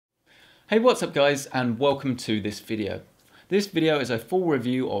Hey, what's up guys, and welcome to this video. This video is a full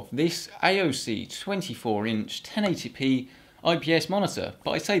review of this AOC 24-inch 1080p IPS monitor,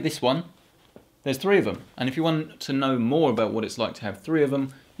 but I say this one, there's three of them, and if you want to know more about what it's like to have three of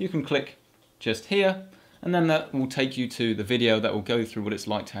them, you can click just here, and then that will take you to the video that will go through what it's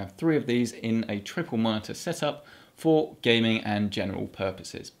like to have three of these in a triple monitor setup for gaming and general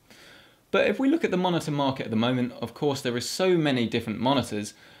purposes. But if we look at the monitor market at the moment, of course there are so many different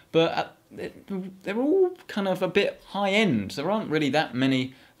monitors, but they're all kind of a bit high-end. There aren't really that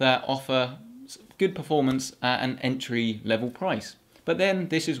many that offer good performance at an entry-level price. But then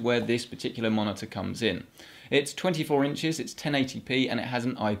this is where this particular monitor comes in. It's 24 inches, it's 1080p, and it has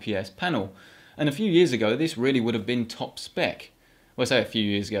an IPS panel. And a few years ago, this really would have been top spec. Well, I say a few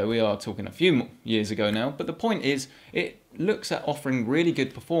years ago, we are talking a few years ago now, but the point is, it looks at offering really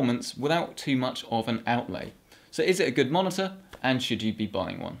good performance without too much of an outlay. So is it a good monitor, and should you be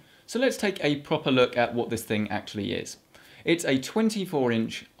buying one? So let's take a proper look at what this thing actually is. It's a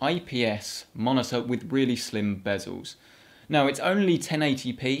 24-inch IPS monitor with really slim bezels. Now it's only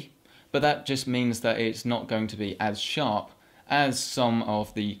 1080p, but that just means that it's not going to be as sharp as some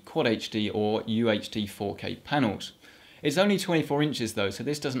of the Quad HD or UHD 4K panels. It's only 24 inches though, so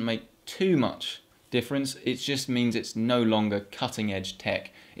this doesn't make too much difference. It just means it's no longer cutting edge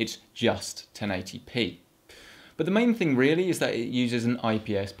tech, it's just 1080p. But the main thing really is that it uses an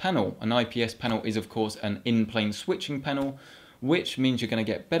IPS panel. An IPS panel is of course an in-plane switching panel, which means you're going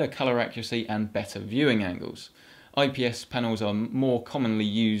to get better color accuracy and better viewing angles. IPS panels are more commonly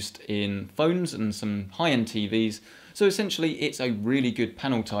used in phones and some high-end TVs, so essentially it's a really good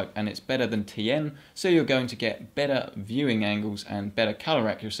panel type and it's better than TN, so you're going to get better viewing angles and better color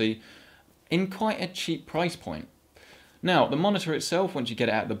accuracy in quite a cheap price point. Now, the monitor itself, once you get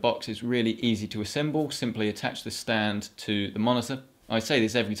it out of the box, is really easy to assemble. Simply attach the stand to the monitor. I say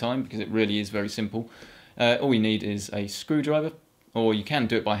this every time because it really is very simple. All you need is a screwdriver, or you can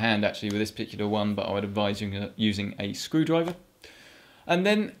do it by hand actually with this particular one, but I would advise using a screwdriver. And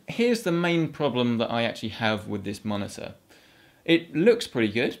then here's the main problem that I actually have with this monitor. It looks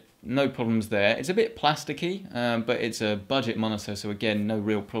pretty good, no problems there. It's a bit plasticky, but it's a budget monitor, so again, no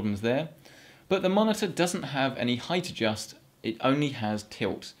real problems there. But the monitor doesn't have any height adjust, it only has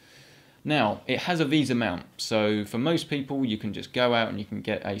tilt. Now, it has a VESA mount, so for most people you can just go out and you can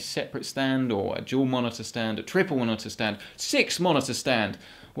get a separate stand or a dual monitor stand, a triple monitor stand, 6 monitor stand,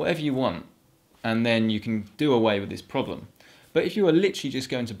 whatever you want, and then you can do away with this problem. But if you are literally just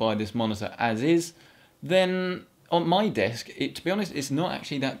going to buy this monitor as is, then on my desk, to be honest, it's not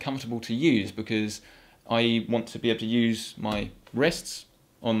actually that comfortable to use because I want to be able to use my rests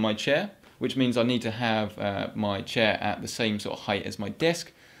on my chair, which means I need to have my chair at the same sort of height as my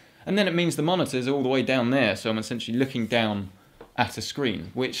desk. And then it means the monitor's all the way down there, so I'm essentially looking down at a screen,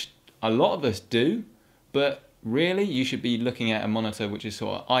 which a lot of us do, but really you should be looking at a monitor which is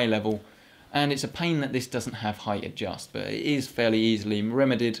sort of eye level, and it's a pain that this doesn't have height adjust, but it is fairly easily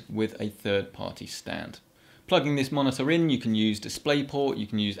remedied with a third-party stand. Plugging this monitor in, you can use DisplayPort, you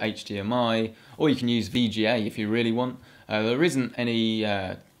can use HDMI, or you can use VGA if you really want. There isn't any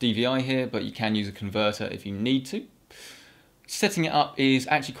DVI here, but you can use a converter if you need to. Setting it up is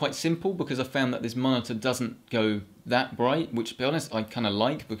actually quite simple because I found that this monitor doesn't go that bright, which to be honest I kind of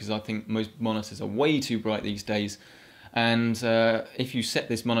like because I think most monitors are way too bright these days. And if you set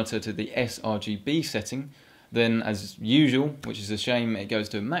this monitor to the sRGB setting, then as usual, which is a shame, it goes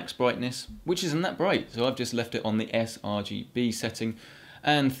to max brightness, which isn't that bright. So I've just left it on the sRGB setting,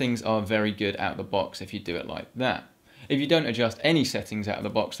 and things are very good out of the box if you do it like that. If you don't adjust any settings out of the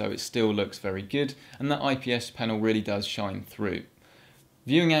box though, it still looks very good, and that IPS panel really does shine through.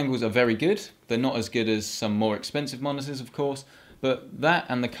 Viewing angles are very good. They're not as good as some more expensive monitors of course, but that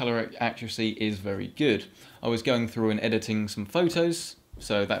and the color accuracy is very good. I was going through and editing some photos,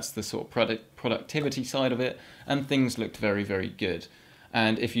 so that's the sort of productivity side of it, and things looked very, very good.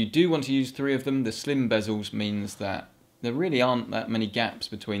 And if you do want to use three of them, the slim bezels means that there really aren't that many gaps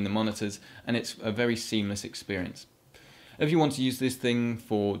between the monitors, and it's a very seamless experience. If you want to use this thing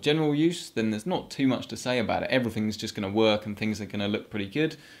for general use, then there's not too much to say about it. Everything's just going to work and things are going to look pretty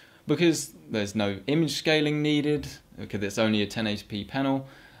good because there's no image scaling needed, because it's only a 1080p panel,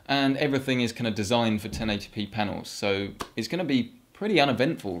 and everything is kind of designed for 1080p panels. So it's going to be pretty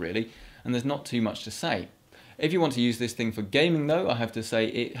uneventful really, and there's not too much to say. If you want to use this thing for gaming though, I have to say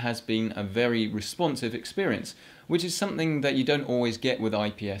it has been a very responsive experience, which is something that you don't always get with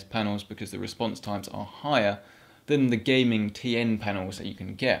IPS panels because the response times are higher than the gaming TN panels that you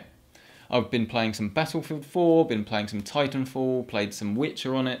can get. I've been playing some Battlefield 4, been playing some Titanfall, played some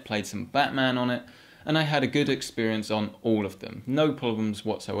Witcher on it, played some Batman on it, and I had a good experience on all of them. No problems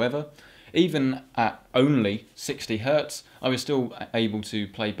whatsoever. even at only 60 Hz, I was still able to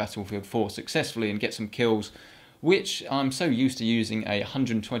play Battlefield 4 successfully and get some kills, which I'm so used to using a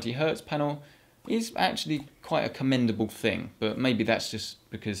 120 Hz panel is actually quite a commendable thing, but maybe that's just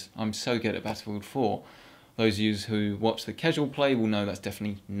because I'm so good at Battlefield 4. Those of you who watch the casual play will know that's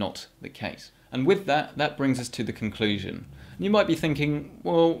definitely not the case. And with that, that brings us to the conclusion. You might be thinking,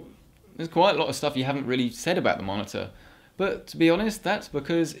 well, there's quite a lot of stuff you haven't really said about the monitor, but to be honest, that's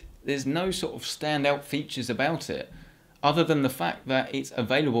because there's no sort of standout features about it, other than the fact that it's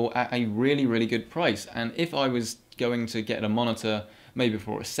available at a really, really good price. And if I was going to get a monitor maybe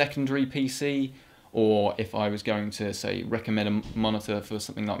for a secondary PC, or if I was going to, say, recommend a monitor for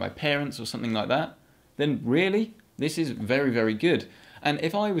something like my parents or something like that, then really, this is very, very good. And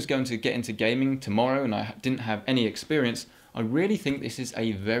if I was going to get into gaming tomorrow and I didn't have any experience, I really think this is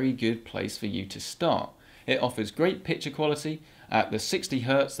a very good place for you to start. It offers great picture quality at the 60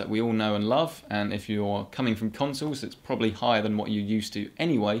 Hz that we all know and love, and if you're coming from consoles, it's probably higher than what you're used to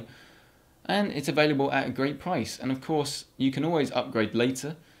anyway. And it's available at a great price, and of course you can always upgrade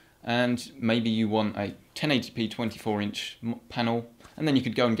later, and maybe you want a 1080p 24-inch panel, and then you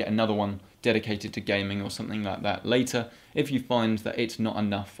could go and get another one dedicated to gaming or something like that later if you find that it's not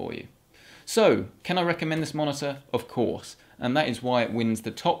enough for you. So, can I recommend this monitor? Of course, and that is why it wins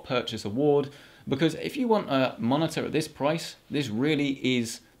the top purchase award, because if you want a monitor at this price, this really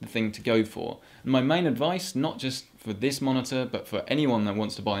is the thing to go for. And my main advice, not just for this monitor, but for anyone that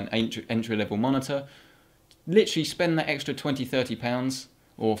wants to buy an entry-level monitor, literally spend that extra £20–30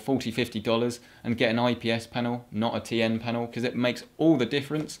 or $40–50 and get an IPS panel, not a TN panel, because it makes all the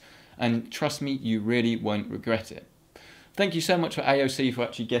difference, and trust me, you really won't regret it. Thank you so much for AOC for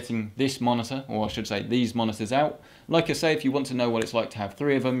actually getting this monitor, or I should say these monitors out. Like I say, if you want to know what it's like to have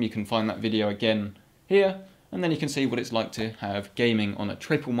 3 of them, you can find that video again here, and then you can see what it's like to have gaming on a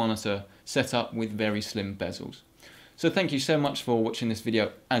triple monitor set up with very slim bezels. So thank you so much for watching this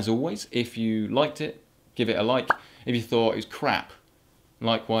video as always. If you liked it, give it a like. If you thought it was crap,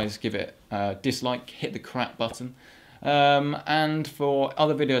 likewise give it a dislike, hit the crap button. And for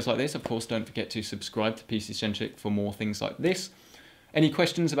other videos like this, of course, don't forget to subscribe to PC Centric for more things like this. Any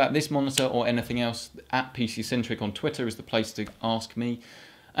questions about this monitor or anything else, at PC Centric on Twitter is the place to ask me.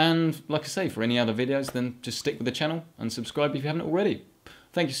 And like I say, for any other videos, then just stick with the channel and subscribe if you haven't already.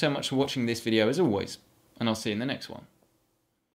 Thank you so much for watching this video as always, and I'll see you in the next one.